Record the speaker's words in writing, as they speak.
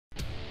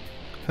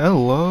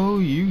Hello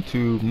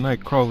YouTube,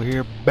 Nightcrawler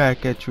here,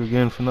 back at you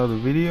again for another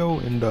video.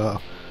 And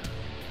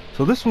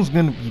so this one's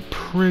gonna be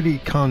pretty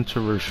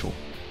controversial.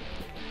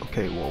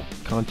 Okay, well,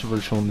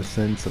 controversial in the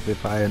sense of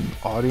if I had an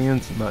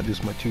audience, not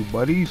just my two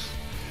buddies,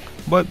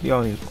 but the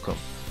audience will come.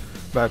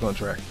 Back on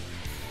track.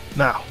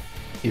 Now,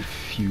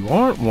 if you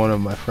aren't one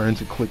of my friends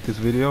who clicked this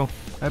video,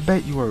 I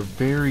bet you are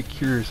very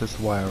curious as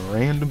to why a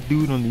random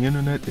dude on the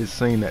internet is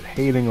saying that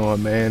hating on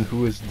a man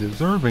who is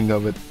deserving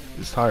of it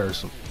is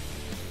tiresome.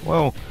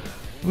 Well,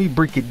 let me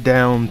break it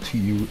down to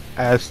you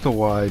as to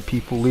why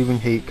people leaving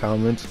hate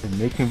comments and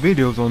making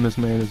videos on this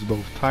man is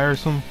both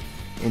tiresome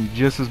and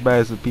just as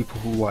bad as the people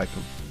who like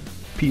him.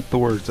 Peep the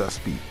words I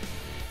speak.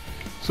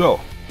 So,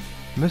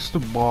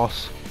 Mr.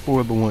 Boss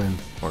for the win,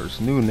 or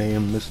his new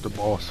name, Mr.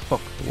 Boss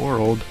Fuck the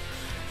World,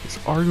 is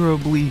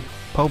arguably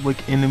public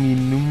enemy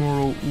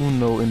numero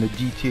uno in the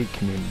GTA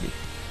community.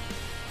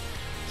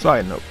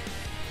 Side note,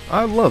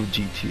 I love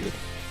GTA.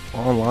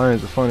 Online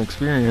is a fun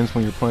experience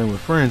when you're playing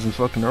with friends and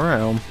fucking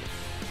around,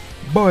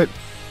 but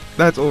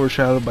that's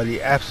overshadowed by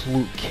the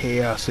absolute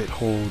chaos it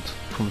holds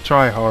from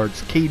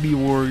tryhards, KD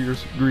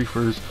warriors,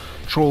 griefers,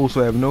 trolls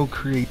who have no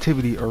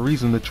creativity or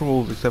reason to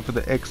trolls except for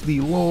the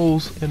XD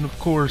lols, and of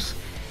course,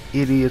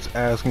 idiots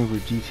asking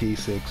for GTA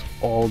 6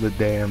 all the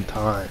damn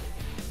time.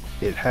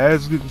 It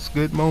has its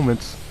good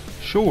moments,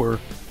 sure,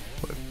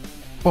 but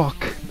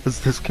fuck does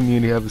this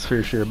community have its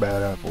fair share of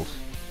bad apples.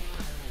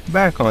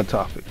 Back on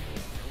topic.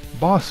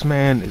 Boss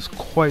man is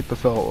quite the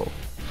fellow.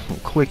 From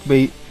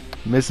clickbait,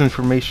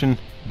 misinformation,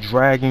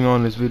 dragging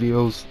on his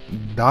videos,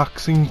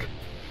 doxing.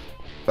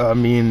 I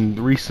mean,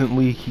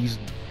 recently he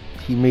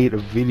made a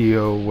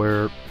video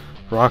where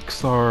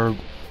Rockstar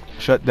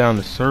shut down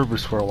the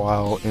servers for a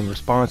while in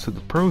response to the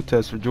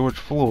protests for George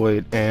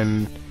Floyd,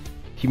 and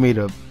he made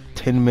a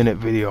 10-minute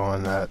video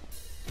on that.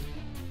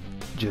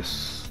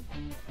 Just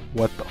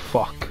what the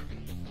fuck.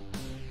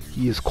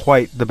 He is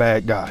quite the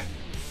bad guy.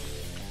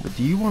 But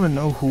do you want to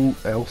know who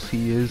else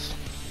he is?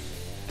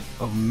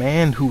 A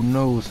man who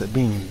knows that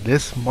being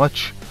this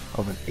much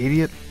of an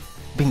idiot,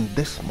 being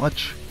this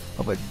much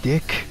of a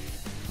dick,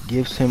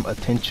 gives him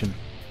attention.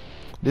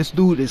 This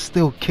dude is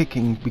still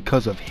kicking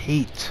because of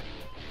hate.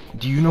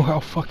 Do you know how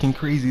fucking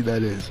crazy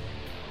that is?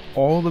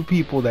 All the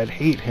people that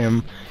hate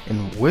him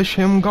and wish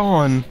him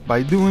gone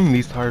by doing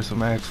these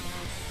tiresome acts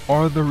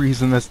are the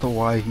reason as to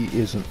why he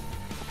isn't,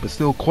 but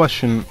still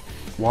question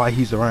why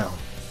he's around.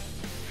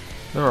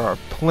 There are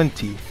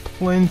plenty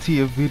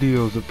of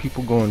videos of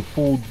people going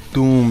full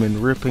doom and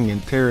ripping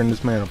and tearing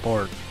this man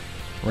apart,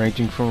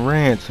 ranging from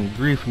rants and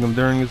griefing him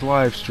during his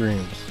live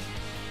streams.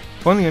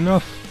 Funny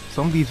enough,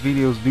 some of these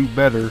videos do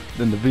better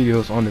than the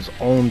videos on his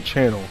own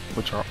channel,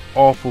 which are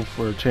awful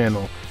for a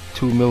channel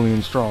 2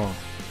 million strong.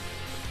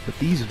 But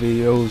these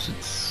videos,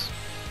 it's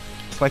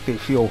like they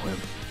feel him.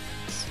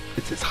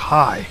 It's his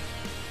high.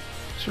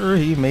 Sure,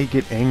 he may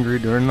get angry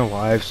during the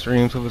live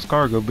streams of his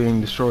cargo being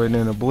destroyed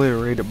and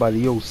obliterated by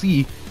the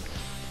OC,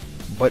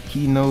 but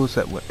he knows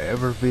that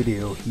whatever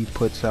video he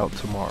puts out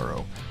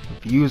tomorrow,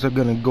 views are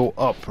gonna go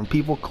up from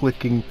people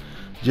clicking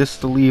just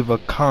to leave a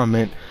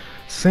comment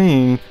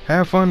saying,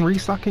 "Have fun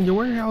restocking your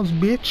warehouse,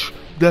 bitch.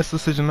 Best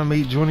decision I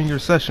made joining your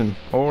session,"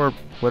 or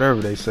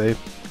whatever they say.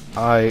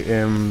 I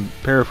am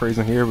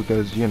paraphrasing here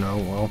because, you know,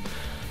 well,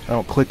 I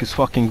don't click his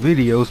fucking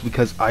videos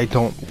because I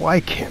don't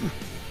like him.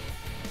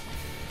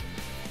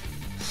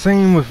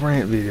 Same with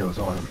rant videos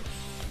on him.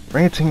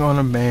 Ranting on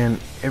a man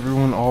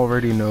everyone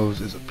already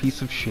knows is a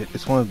piece of shit.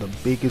 It's one of the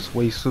biggest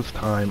wastes of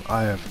time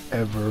I have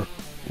ever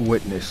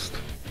witnessed.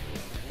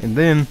 And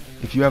then,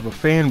 if you have a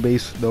fan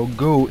base, they'll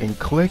go and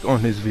click on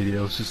his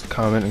videos, just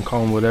comment and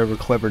call him whatever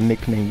clever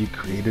nickname you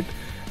created,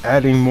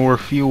 adding more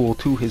fuel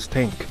to his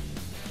tank.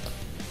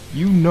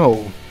 You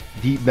know,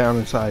 deep down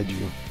inside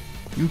you,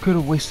 you could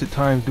have wasted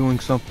time doing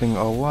something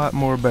a lot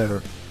more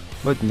better.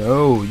 But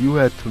no, you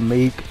had to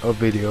make a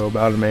video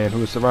about a man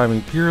who is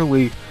surviving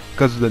purely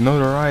because of the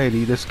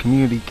notoriety this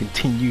community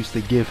continues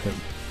to give him.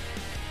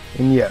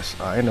 And yes,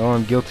 I know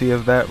I'm guilty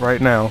of that right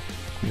now.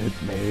 It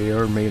may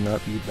or may not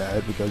be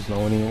bad because no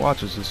one even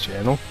watches this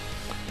channel.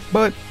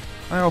 But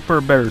I offer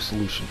a better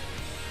solution.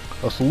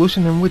 A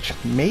solution in which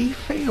may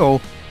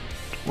fail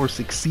or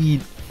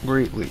succeed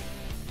greatly.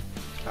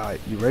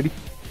 Alright, you ready?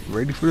 You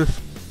ready for this?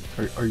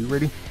 Are you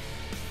ready?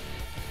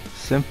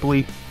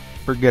 Simply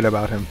forget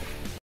about him.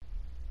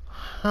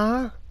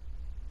 Huh?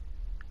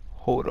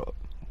 Hold up.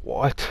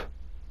 What?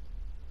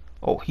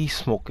 Oh, he's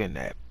smoking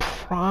that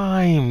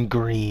prime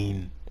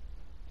green.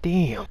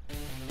 Damn.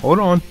 Hold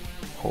on.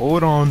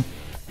 Hold on.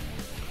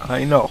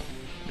 I know.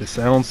 This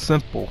sounds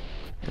simple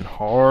and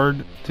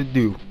hard to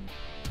do.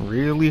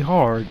 Really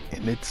hard,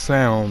 and it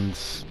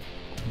sounds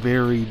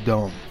very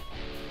dumb.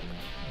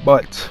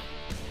 But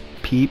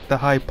peep the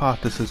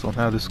hypothesis on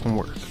how this can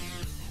work.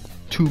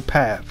 Two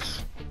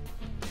paths.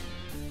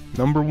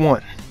 Number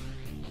one.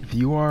 If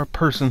you are a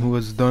person who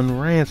has done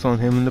rants on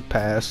him in the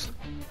past,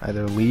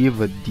 either leave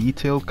a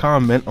detailed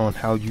comment on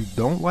how you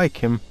don't like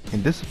him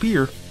and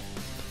disappear,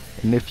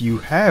 and if you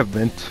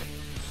haven't,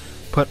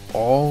 put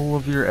all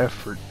of your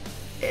effort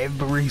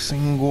every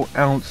single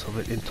ounce of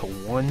it into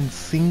one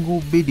single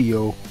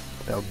video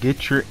that'll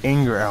get your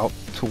anger out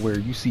to where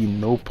you see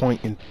no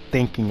point in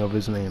thinking of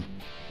his name.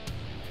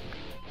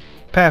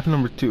 Path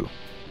number 2.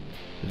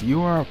 If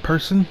you are a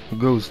person who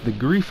goes the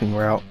griefing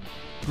route,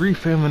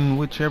 grief him in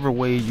whichever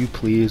way you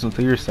please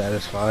until you're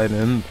satisfied,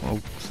 and well,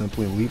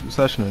 simply leave the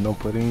session and don't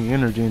put any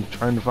energy into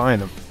trying to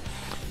find him.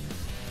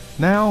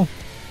 Now,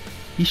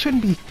 he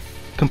shouldn't be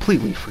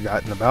completely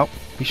forgotten about.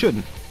 He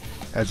shouldn't.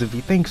 As if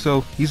he thinks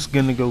so, he's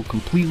gonna go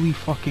completely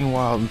fucking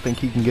wild and think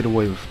he can get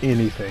away with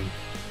anything.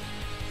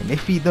 And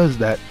if he does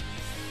that,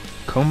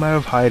 come out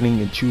of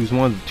hiding and choose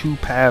one of the 2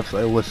 paths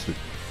I listed.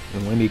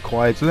 And when he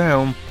quiets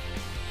down,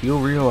 he'll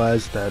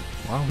realize that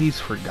while he's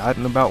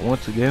forgotten about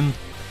once again,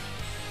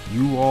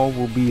 you all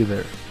will be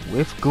there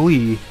with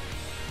glee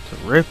to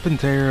rip and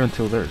tear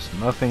until there's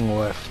nothing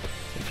left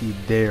if you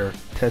dare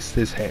test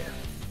his hand.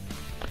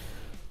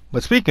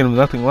 But speaking of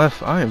nothing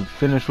left, I am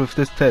finished with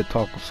this TED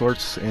Talk of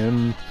sorts,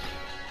 and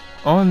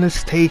on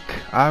this take,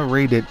 I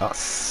rate it a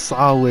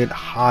solid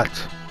hot.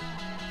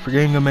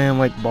 Forgetting a man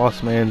like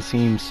Boss Man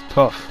seems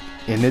tough,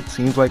 and it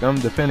seems like I'm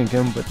defending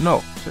him, but no,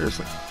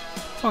 seriously,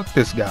 fuck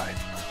this guy.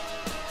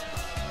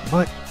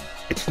 But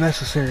it's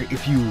necessary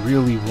if you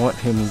really want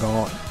him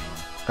gone.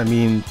 I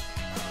mean,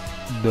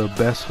 the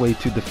best way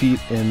to defeat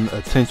an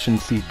attention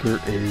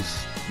seeker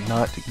is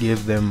not to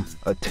give them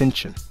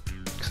attention.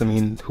 Because I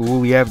mean, who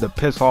will he have to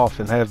piss off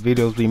and have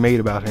videos be made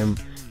about him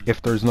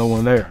if there's no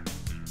one there?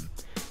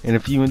 And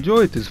if you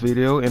enjoyed this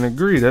video and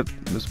agree that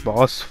this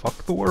boss fuck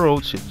the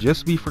world should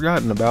just be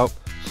forgotten about,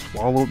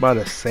 swallowed by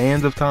the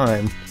sand of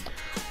time,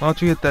 why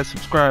don't you hit that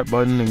subscribe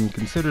button and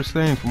consider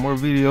staying for more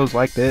videos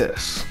like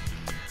this.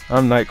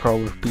 I'm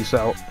Nightcrawler, peace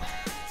out.